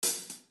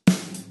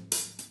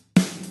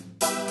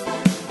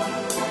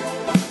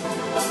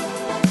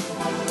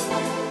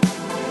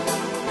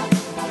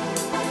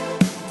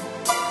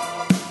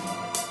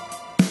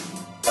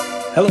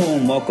Hello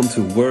and welcome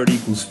to Word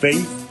Equals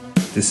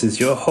Faith. This is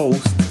your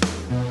host,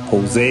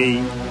 Jose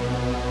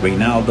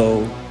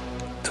Reynaldo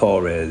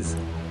Torres.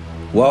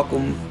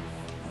 Welcome,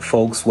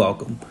 folks,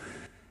 welcome.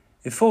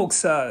 And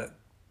folks, the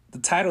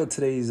title of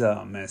today's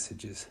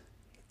message is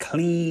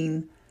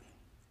Clean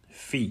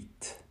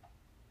Feet.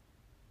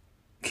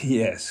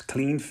 Yes,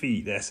 clean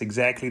feet. That's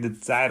exactly the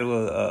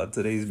title of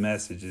today's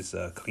message is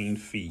Clean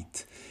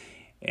Feet.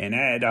 And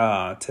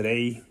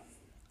today,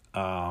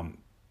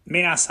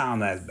 may not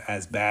sound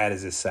as bad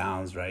as it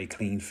sounds, right?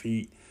 Clean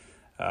feet.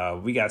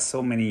 We got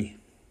so many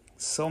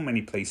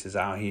places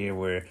out here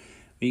where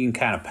we can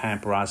kind of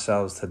pamper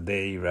ourselves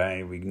today,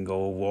 right? We can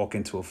go walk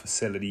into a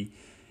facility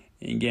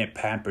and get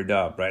pampered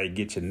up, right?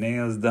 Get your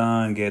nails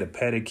done, get a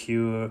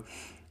pedicure.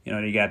 You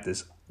know, they got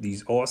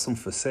these awesome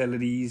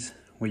facilities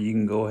where you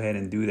can go ahead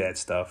and do that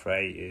stuff,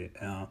 right?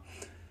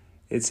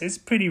 It's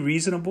pretty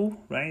reasonable,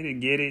 right?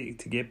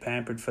 To get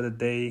pampered for the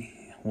day,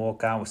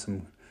 walk out with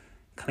some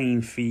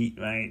clean feet,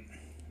 right?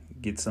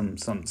 Get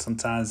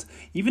sometimes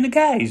even the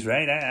guys,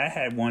 right? I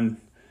had one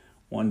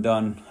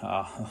done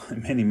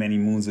many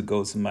moons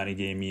ago. Somebody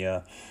gave me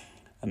a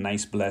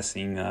nice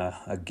blessing,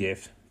 a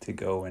gift to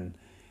go and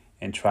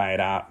try it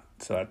out.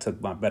 So I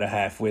took my better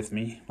half with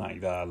me, my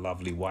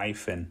lovely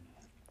wife, and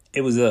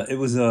it was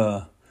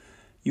a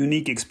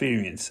unique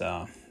experience.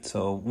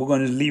 So we're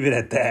going to leave it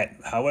at that.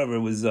 However,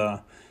 it was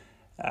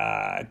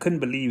I couldn't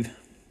believe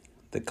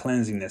the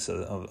cleansiness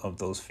of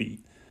those feet.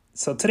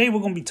 So today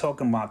we're going to be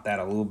talking about that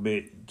a little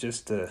bit,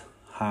 just to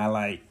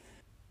highlight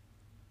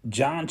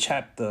John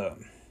chapter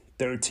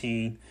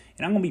 13.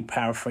 And I'm going to be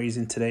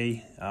paraphrasing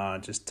today,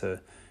 in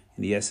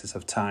the essence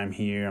of time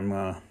here.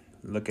 I'm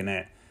looking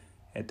at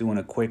doing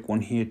a quick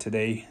one here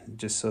today,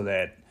 just so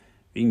that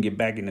we can get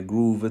back in the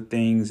groove of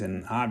things.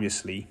 And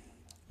obviously,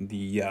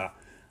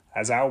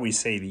 as I always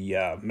say,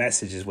 the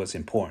message is what's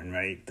important,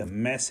 right? The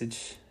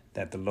message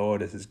that the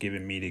Lord has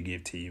given me to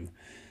give to you.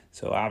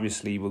 So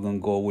obviously, we're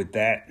going to go with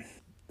that.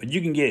 But you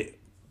can get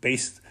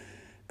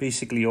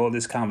basically all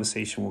this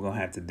conversation we're going to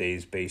have today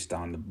is based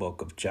on the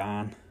book of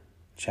John,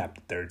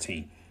 chapter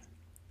 13.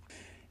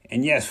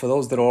 And yes, for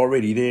those that are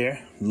already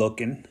there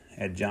looking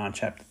at John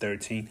chapter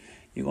 13,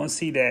 you're going to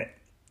see that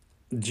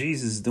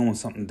Jesus is doing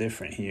something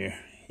different here.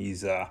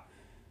 He's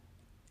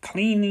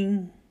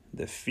cleaning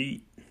the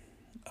feet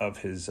of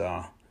his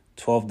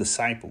 12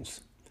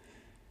 disciples.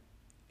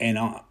 And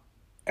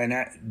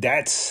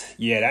that's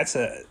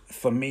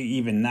for me,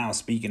 even now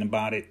speaking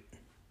about it,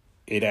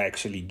 it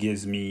actually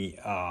gives me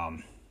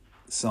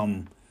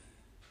some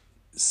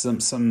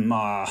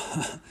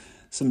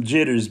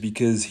jitters,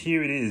 because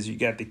here it is. You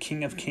got the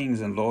King of Kings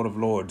and Lord of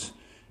Lords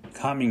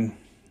coming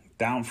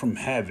down from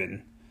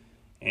heaven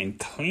and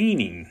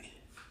cleaning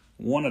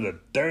one of the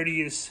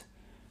dirtiest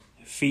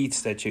feet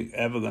that you're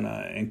ever going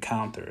to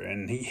encounter.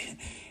 And he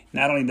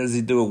not only does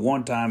he do it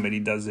one time, but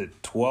he does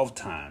it 12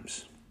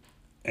 times.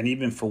 And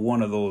even for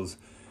one of those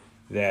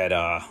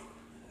that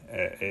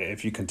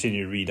if you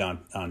continue to read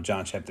on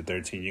John chapter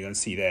 13, you're going to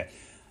see that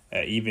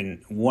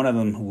even one of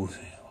them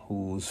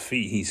whose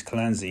feet he's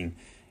cleansing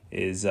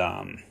is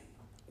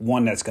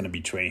one that's going to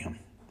betray him.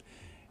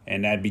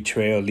 And that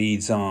betrayal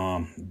leads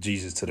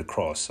Jesus to the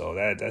cross. So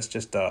that's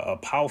just a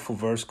powerful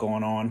verse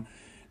going on.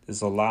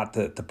 There's a lot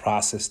to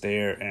process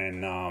there.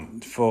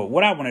 And for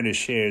what I wanted to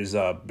share is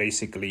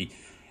basically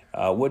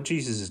what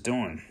Jesus is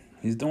doing.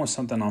 He's doing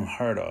something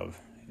unheard of.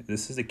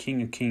 This is the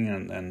King of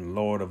Kings and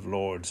Lord of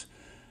Lords,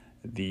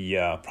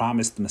 the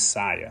promised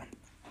Messiah.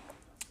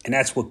 And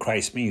that's what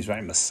Christ means,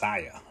 right?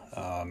 Messiah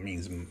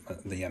means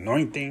the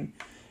anointing.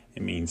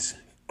 It means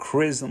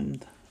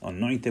chrismed,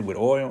 anointed with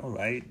oil,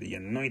 right? The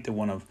anointed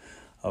one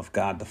of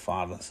God the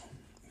Father.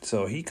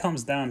 So he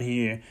comes down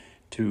here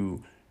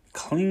to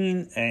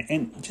clean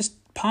and just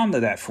ponder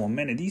that for a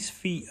minute. These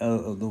feet,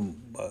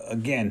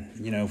 again,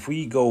 if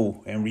we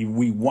go and we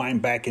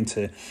rewind back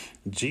into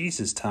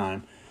Jesus'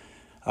 time,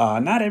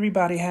 not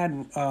everybody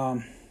had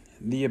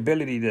the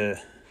ability to,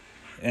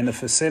 and the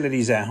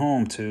facilities at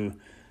home to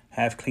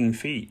have clean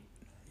feet.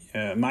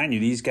 Mind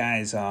you, these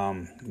guys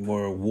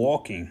were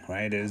walking,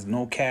 right? There's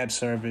no cab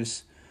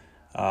service.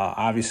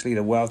 Obviously,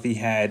 the wealthy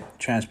had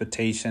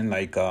transportation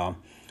like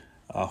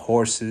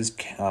horses,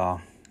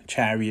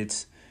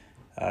 chariots,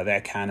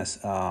 that kind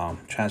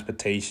of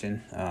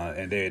transportation.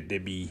 And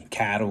there'd be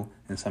cattle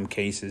in some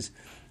cases.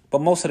 But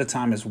most of the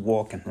time it's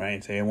walking, right?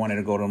 If they wanted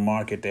to go to the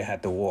market, they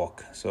had to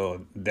walk.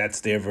 So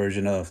that's their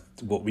version of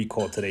what we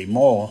call today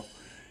mall.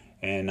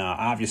 And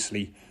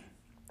obviously,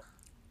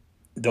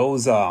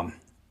 those, and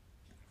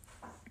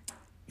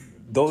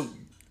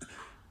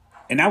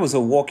that was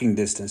a walking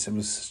distance. It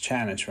was a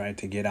challenge, right,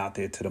 to get out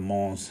there to the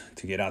malls,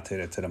 to get out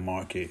there to the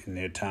market in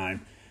their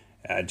time,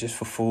 just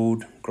for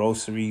food,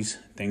 groceries,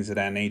 things of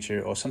that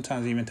nature, or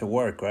sometimes even to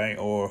work, right,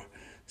 or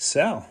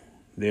sell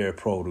their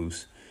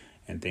produce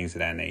and things of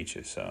that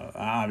nature. So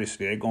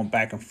obviously, they're going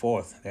back and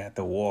forth. They have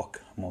to walk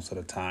most of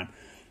the time.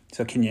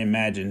 So can you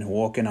imagine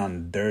walking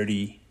on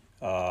dirty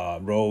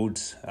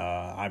roads?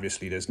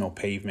 Obviously, there's no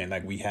pavement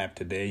like we have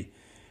today,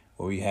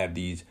 where we have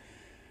these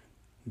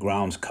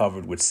grounds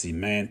covered with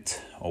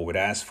cement or with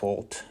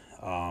asphalt.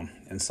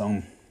 In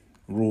some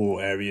rural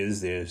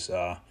areas, there's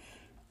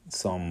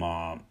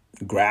some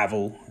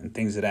gravel and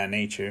things of that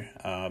nature,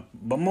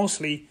 but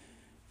mostly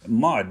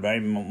mud,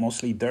 right?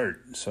 Mostly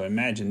dirt. So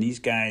imagine these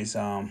guys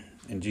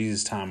in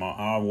Jesus' time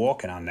are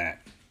walking on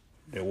that.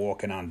 They're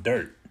walking on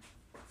dirt.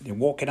 They're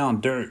walking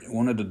on dirt,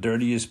 one of the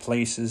dirtiest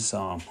places.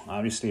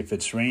 Obviously, if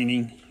it's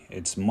raining,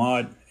 it's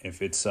mud.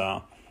 If it's,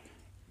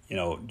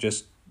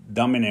 just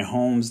dumb in their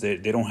homes, they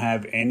don't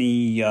have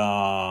any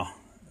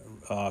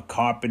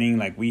carpeting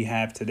like we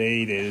have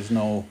today. There's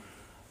no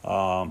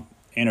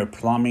inner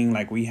plumbing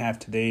like we have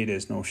today.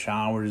 There's no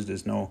showers.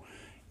 There's not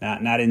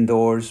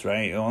indoors,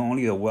 right?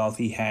 Only the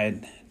wealthy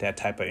had that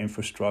type of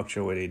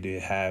infrastructure where they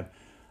did have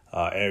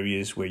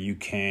areas where you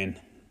can.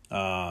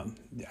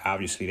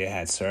 Obviously, they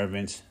had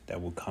servants that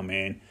would come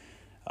in,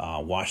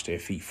 wash their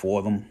feet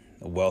for them.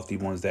 The wealthy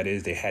ones, that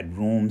is, they had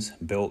rooms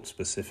built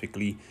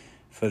specifically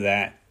for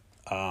that.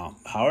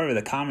 However,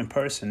 the common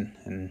person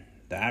and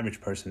the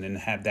average person didn't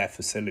have that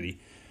facility.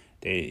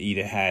 They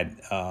either had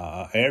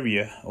an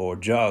area or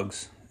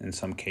jugs, in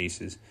some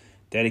cases,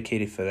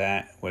 dedicated for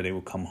that, where they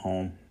would come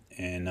home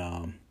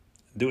and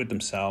do it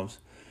themselves,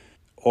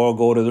 or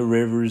go to the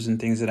rivers and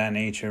things of that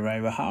nature,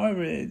 right? But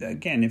however,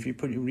 again, if you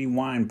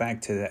rewind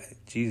back to that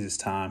Jesus'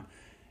 time,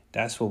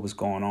 that's what was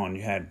going on.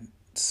 You had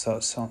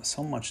so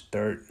much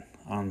dirt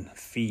on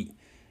feet,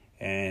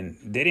 and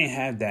they didn't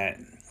have that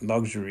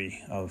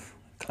luxury of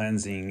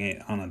cleansing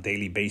it on a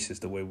daily basis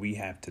the way we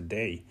have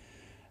today.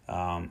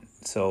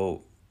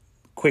 So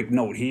quick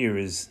note here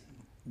is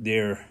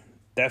they're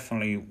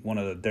definitely one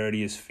of the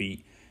dirtiest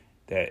feet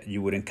that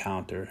you would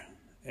encounter.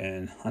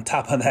 And on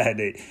top of that,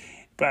 they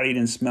probably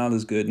didn't smell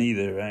as good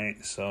neither,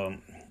 right? So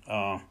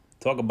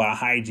talk about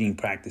hygiene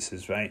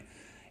practices, right?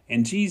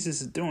 And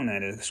Jesus is doing that.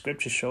 The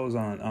scripture shows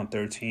on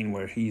 13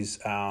 where he's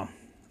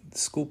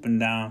scooping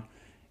down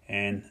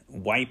and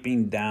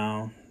wiping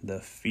down the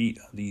feet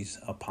of these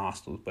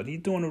apostles. But he's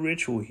doing a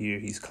ritual here.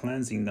 He's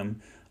cleansing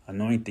them,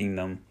 anointing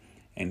them.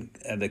 And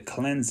the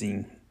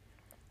cleansing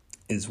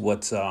is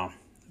what's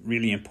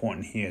really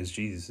important here as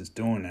Jesus is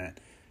doing that.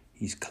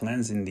 He's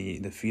cleansing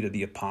the feet of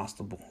the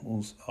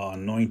apostles,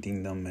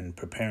 anointing them and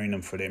preparing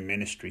them for their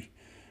ministry,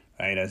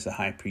 right? As the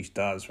high priest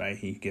does, right?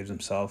 He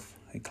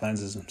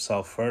cleanses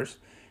himself first,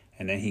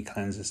 and then he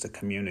cleanses the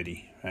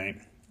community, right?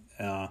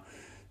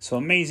 So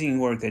amazing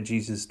work that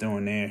Jesus is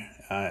doing there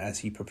as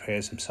he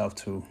prepares himself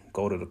to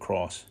go to the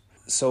cross.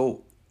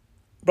 So,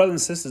 brothers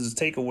and sisters, the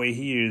takeaway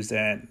here is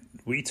that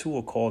we too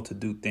are called to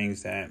do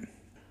things that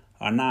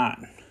are not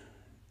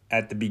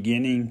at the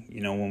beginning,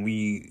 when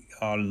we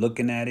are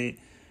looking at it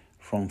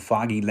from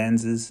foggy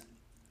lenses,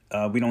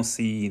 we don't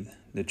see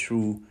the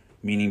true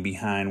meaning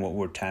behind what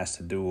we're tasked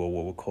to do or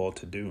what we're called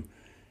to do.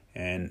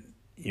 And,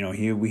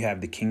 here we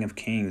have the King of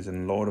Kings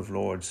and Lord of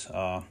Lords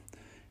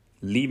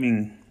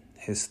leaving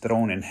his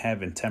throne in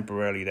heaven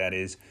temporarily, that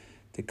is,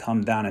 to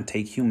come down and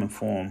take human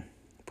form,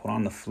 put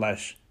on the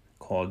flesh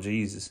called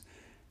Jesus,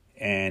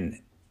 and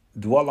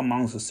dwell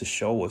amongst us to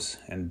show us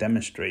and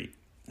demonstrate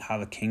how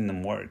the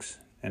kingdom works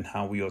and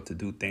how we ought to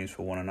do things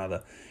for one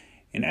another.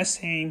 In that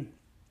same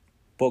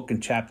book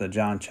and chapter,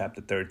 John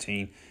chapter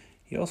 13,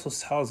 he also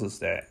tells us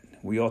that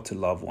we ought to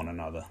love one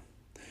another.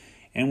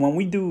 And when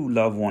we do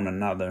love one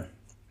another,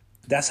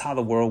 that's how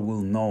the world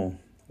will know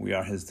we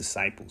are his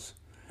disciples.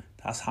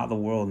 That's how the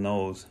world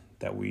knows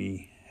that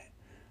we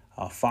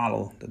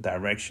follow the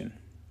direction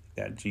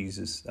that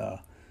Jesus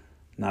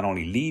not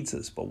only leads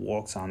us, but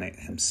walks on it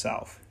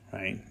himself,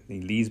 right? He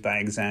leads by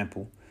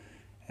example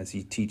as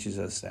he teaches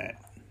us that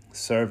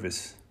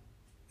service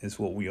is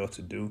what we ought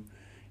to do.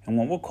 And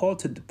when we're called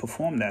to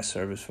perform that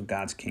service for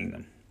God's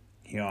kingdom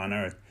here on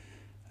earth,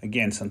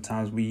 again,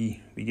 sometimes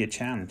we get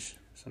challenged.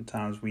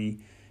 Sometimes we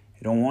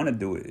don't want to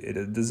do it.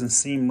 It doesn't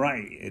seem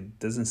right. It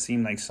doesn't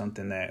seem like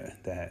something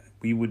that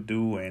we would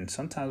do. And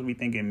sometimes we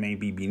think it may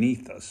be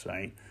beneath us,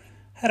 right?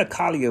 I had a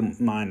colleague of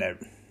mine that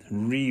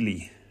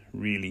really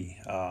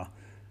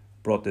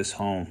brought this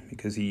home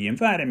because he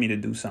invited me to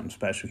do something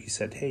special. He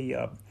said, hey,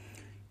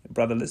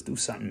 brother, let's do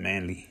something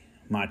manly,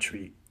 my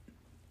treat.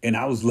 And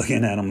I was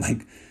looking at him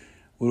like,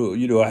 well,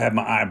 I had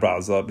my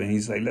eyebrows up, and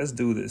he's like, let's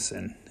do this.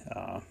 And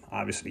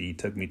obviously he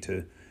took me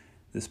to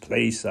this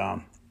place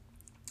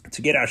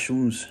to get our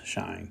shoes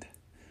shined.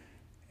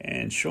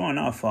 And sure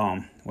enough,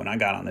 when I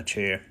got on the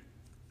chair,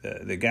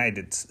 the guy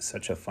did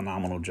such a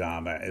phenomenal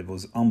job. It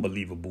was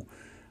unbelievable.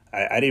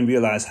 I didn't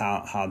realize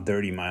how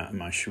dirty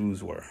my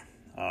shoes were.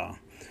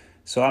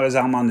 So as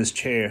I'm on this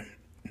chair,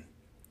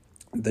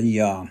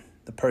 the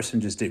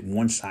person just did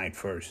one side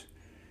first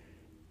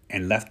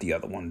and left the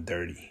other one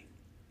dirty.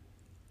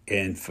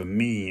 And for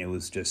me, it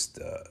was just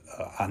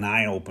an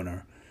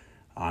eye-opener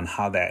on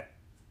how that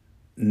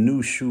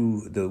new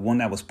shoe, the one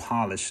that was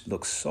polished,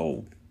 looks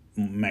so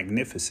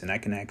magnificent. I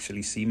can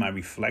actually see my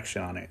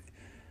reflection on it.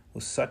 It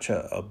was such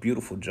a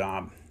beautiful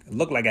job. It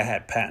looked like I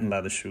had patent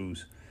leather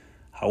shoes.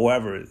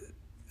 However,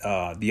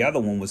 the other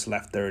one was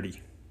left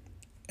dirty.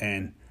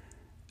 And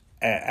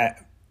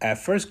at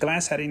first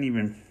glance, I didn't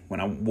even, when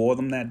I wore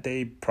them that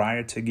day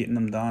prior to getting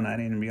them done, I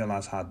didn't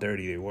realize how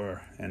dirty they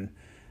were. And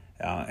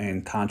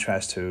in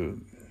contrast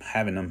to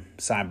having them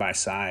side by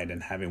side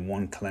and having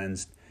one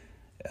cleansed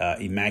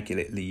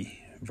immaculately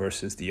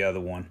versus the other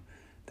one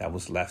that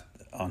was left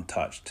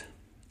untouched.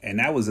 And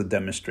that was a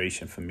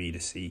demonstration for me to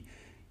see,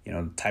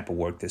 the type of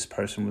work this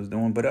person was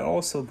doing. But it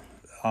also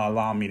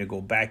allowed me to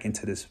go back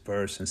into this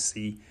verse and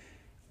see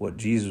what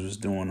Jesus was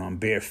doing on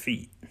bare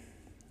feet,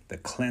 the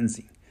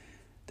cleansing,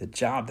 the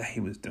job that he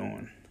was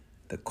doing,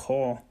 the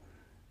call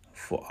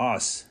for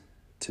us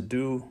to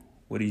do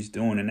what he's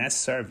doing. And that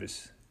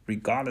service,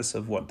 regardless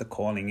of what the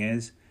calling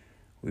is,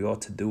 we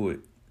ought to do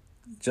it.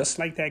 Just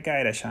like that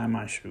guy that shined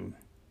my shoe.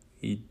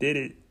 He did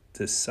it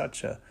to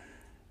such a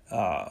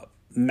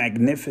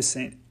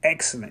magnificent,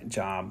 excellent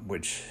job,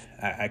 which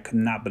I could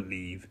not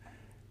believe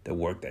the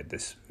work that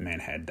this man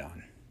had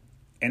done.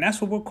 And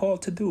that's what we're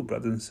called to do,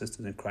 brothers and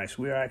sisters in Christ.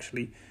 We are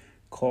actually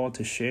called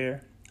to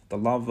share the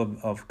love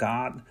of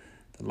God,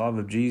 the love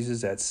of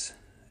Jesus that's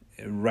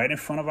right in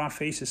front of our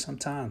faces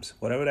sometimes,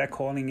 whatever that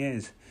calling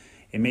is.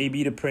 It may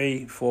be to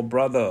pray for a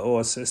brother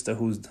or a sister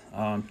who's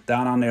down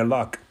on their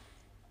luck.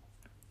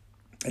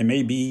 It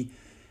may be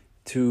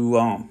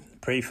to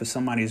pray for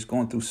somebody who's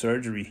going through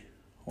surgery.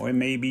 Or it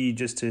may be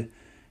just to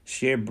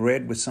share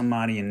bread with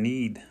somebody in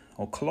need,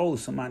 or clothe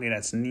somebody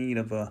that's in need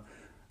of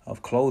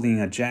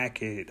clothing, a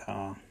jacket,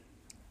 a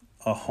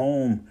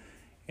home,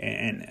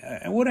 and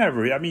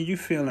whatever. I mean, you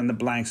fill in the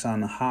blanks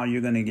on how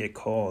you're going to get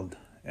called.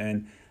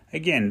 And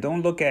again,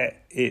 don't look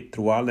at it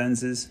through our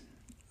lenses.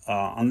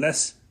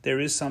 Unless there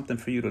is something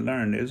for you to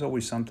learn, there's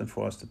always something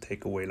for us to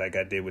take away, like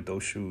I did with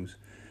those shoes.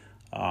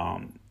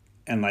 And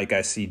like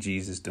I see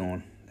Jesus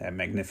doing that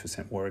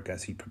magnificent work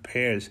as he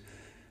prepares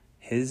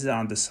his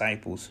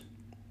disciples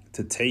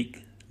to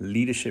take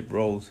leadership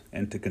roles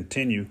and to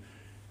continue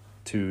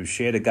to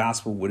share the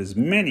gospel with as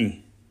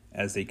many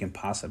as they can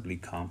possibly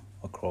come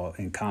across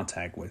in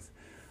contact with.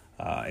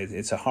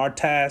 It's a hard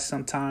task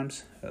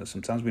sometimes.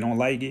 Sometimes we don't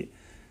like it.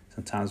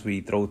 Sometimes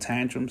we throw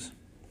tantrums.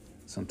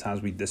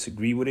 Sometimes we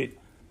disagree with it.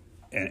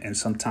 And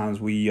sometimes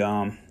we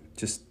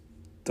just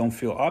don't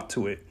feel up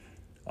to it.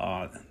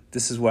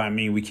 This is what I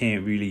mean. We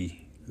can't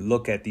really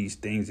look at these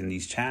things and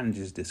these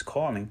challenges, this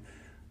calling,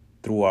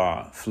 through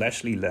our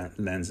fleshly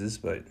lenses,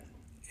 but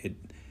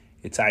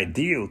it's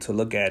ideal to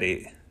look at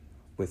it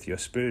with your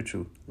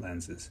spiritual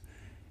lenses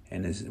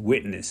and is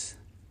witness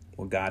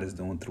what God is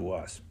doing through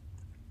us.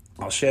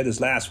 I'll share this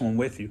last one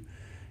with you,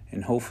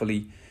 and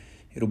hopefully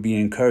it'll be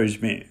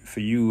encouragement for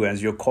you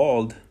as you're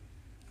called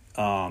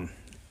to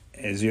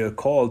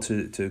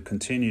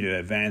continue to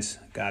advance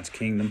God's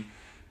kingdom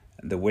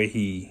the way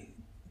he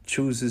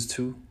chooses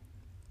to.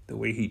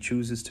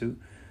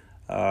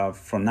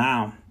 For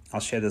now, I'll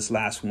share this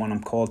last one.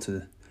 I'm called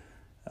to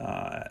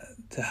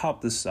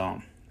help this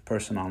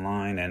person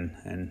online,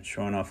 and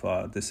sure enough,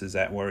 this is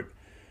at work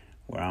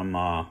where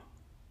I'm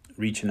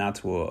reaching out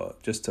to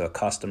a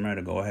customer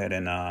to go ahead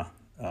and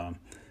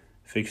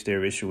fix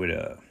their issue with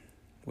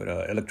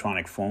a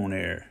electronic phone.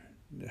 They're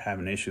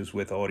having issues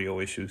with audio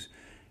issues,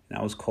 and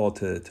I was called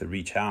to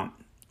reach out.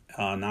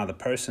 Now the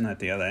person at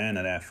the other end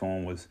of that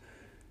phone was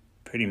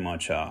pretty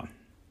much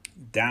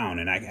down,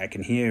 and I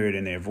can hear it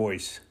in their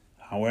voice.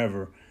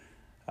 However,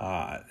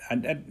 I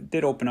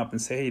did open up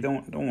and say, hey,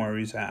 don't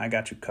worry, I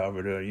got you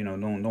covered.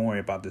 Don't worry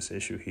about this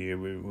issue here.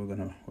 We're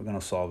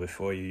gonna solve it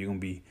for you. You're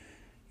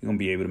gonna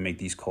be able to make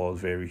these calls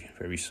very,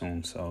 very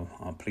soon. So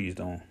please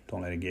don't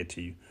let it get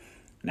to you.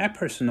 And that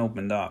person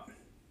opened up.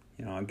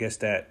 I guess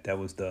that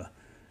was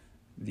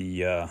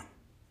the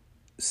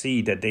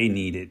seed that they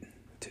needed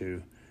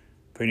to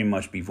pretty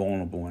much be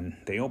vulnerable. And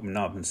they opened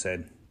up and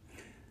said,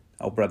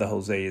 "Oh, Brother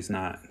Jose, it's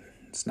not."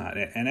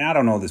 And I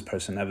don't know this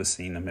person, never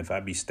seen them. If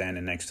I'd be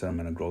standing next to them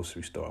in a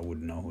grocery store, I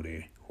wouldn't know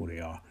who they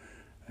are.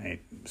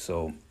 Right?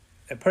 So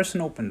a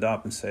person opened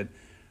up and said,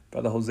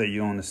 "Brother Jose, you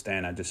don't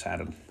understand. I just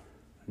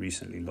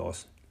recently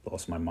lost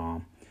my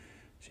mom.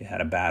 She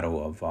had a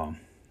battle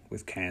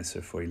with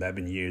cancer for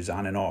 11 years,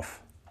 on and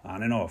off.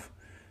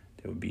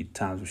 There would be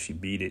times where she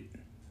beat it,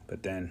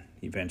 but then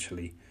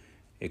eventually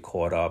it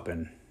caught up,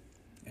 and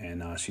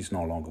she's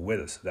no longer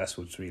with us. So that's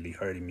what's really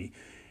hurting me.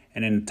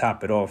 And then to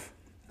top it off,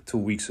 2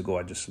 weeks ago,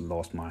 I just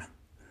lost my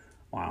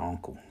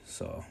uncle.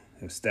 So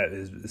it's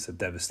a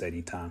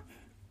devastating time.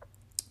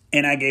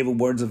 And I gave her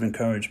words of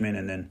encouragement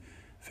and then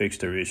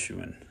fixed her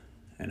issue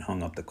and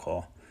hung up the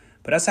call.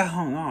 But as I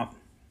hung up,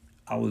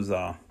 I was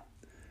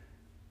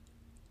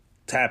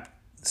tapped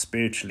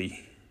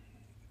spiritually,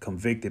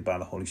 convicted by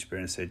the Holy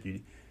Spirit, and said,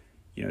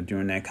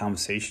 during that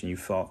conversation, you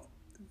felt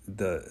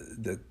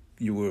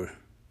you were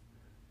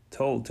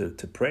told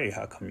to pray.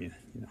 How come you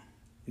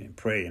didn't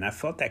pray? And I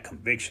felt that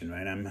conviction,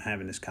 right? I'm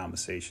having this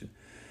conversation,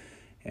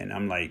 and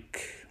I'm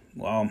like,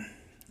 well,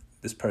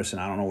 this person,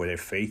 I don't know where their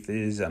faith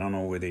is. I don't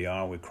know where they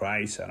are with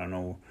Christ. I don't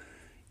know,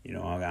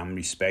 I'm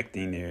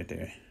respecting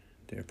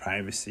their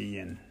privacy.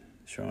 And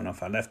sure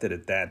enough, I left it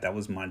at that. That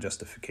was my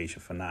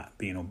justification for not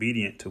being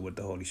obedient to what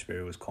the Holy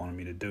Spirit was calling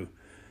me to do.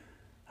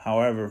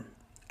 However,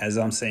 as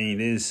I'm saying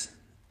this,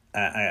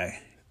 I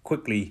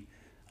quickly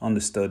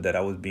understood that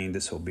I was being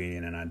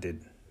disobedient, and I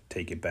did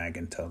take it back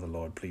and tell the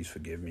Lord, please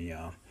forgive me.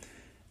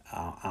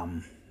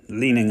 I'm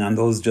leaning on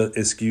those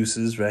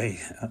excuses, right?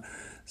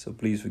 So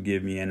please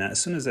forgive me. And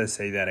as soon as I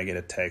say that, I get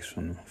a text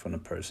from the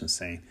person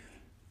saying,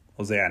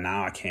 Hosea,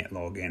 now I can't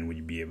log in. Would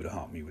you be able to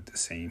help me with the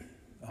same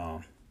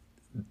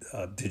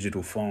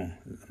digital phone?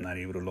 I'm not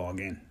able to log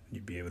in. Would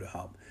you be able to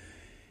help?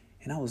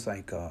 And I was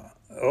like,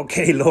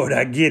 okay, Lord,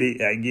 I get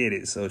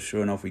it. So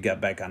sure enough, we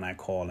got back on that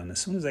call. And as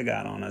soon as I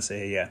got on, I said,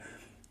 hey, yeah,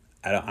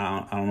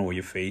 I don't know where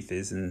your faith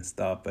is and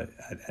stuff, but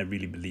I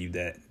really believe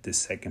that the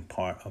second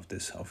part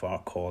of our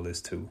call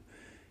is to,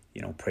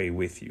 pray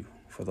with you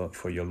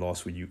for your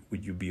loss. Would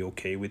you be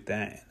okay with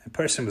that? And the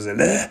person was like,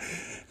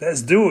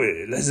 let's do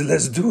it.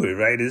 Let's do it,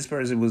 right? This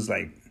person was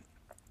like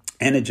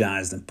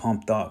energized and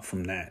pumped up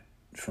from that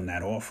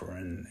offer.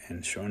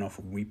 And sure enough,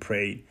 we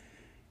prayed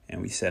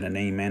and we said an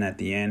amen at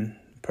the end.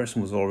 The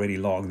person was already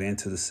logged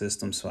into the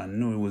system, so I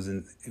knew it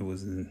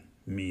wasn't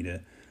me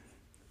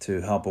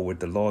to help her with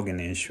the login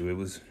issue. It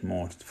was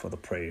more for the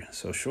prayer.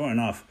 So sure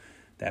enough,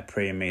 that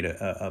prayer made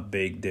a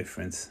big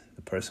difference.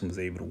 The person was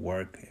able to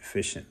work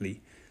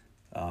efficiently,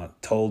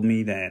 told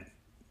me that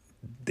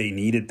they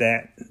needed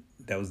that.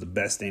 That was the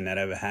best thing that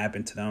ever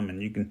happened to them.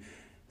 And you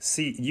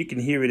can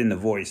hear it in the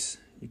voice.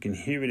 You can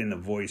hear it in the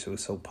voice. It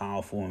was so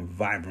powerful and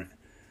vibrant.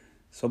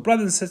 So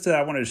brothers and sisters,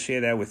 I wanted to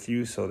share that with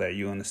you so that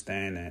you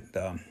understand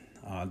that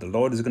the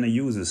Lord is going to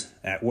use us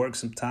at work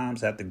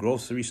sometimes, at the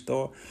grocery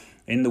store,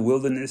 in the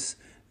wilderness.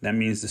 That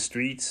means the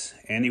streets,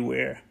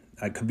 anywhere.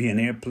 It could be an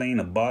airplane,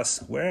 a bus,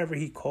 wherever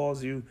he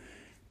calls you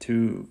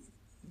to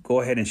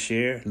go ahead and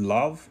share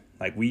love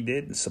like we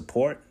did and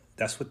support.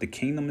 That's what the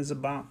kingdom is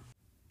about.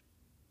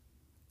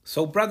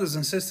 So brothers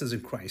and sisters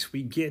in Christ,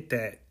 we get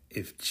that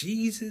if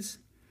Jesus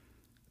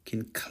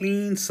can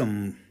clean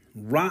some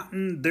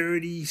rotten,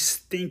 dirty,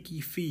 stinky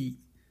feet,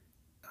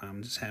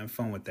 I'm just having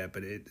fun with that,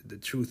 but the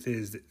truth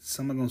is that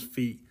some of those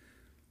feet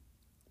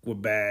were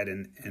bad.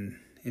 And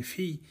if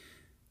he,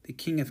 the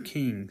King of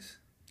Kings,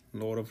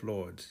 Lord of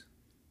Lords,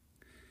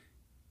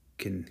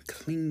 can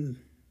clean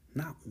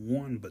not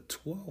 1 but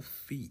 12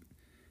 feet,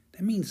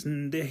 that means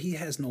that he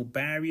has no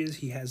barriers,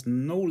 he has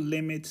no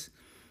limits,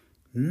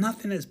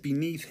 nothing is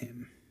beneath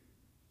him.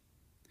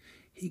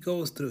 He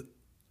goes through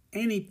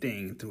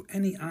anything, through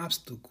any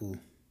obstacle,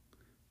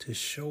 to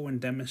show and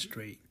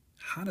demonstrate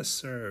how to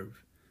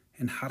serve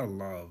and how to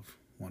love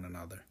one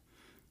another.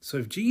 So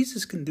if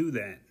Jesus can do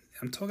that,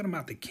 I'm talking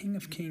about the King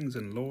of Kings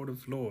and Lord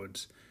of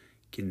Lords,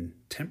 can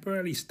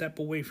temporarily step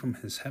away from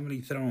his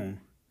heavenly throne,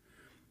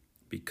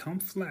 become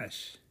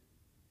flesh,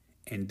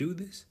 and do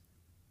this,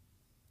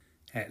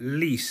 at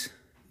least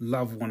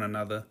love one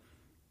another,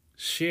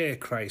 share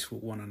Christ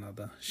with one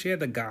another, share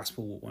the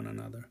gospel with one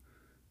another,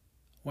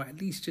 or at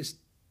least just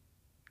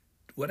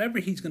whatever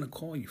he's going to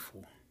call you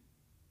for,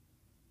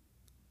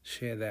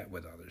 share that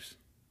with others.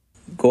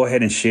 Go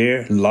ahead and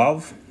share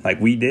love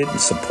like we did and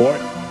support.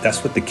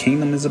 That's what the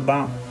kingdom is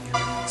about.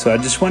 So I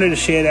just wanted to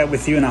share that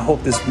with you, and I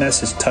hope this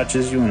message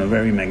touches you in a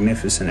very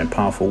magnificent and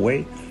powerful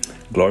way.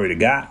 Glory to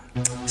God.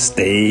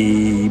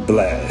 Stay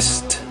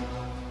blessed.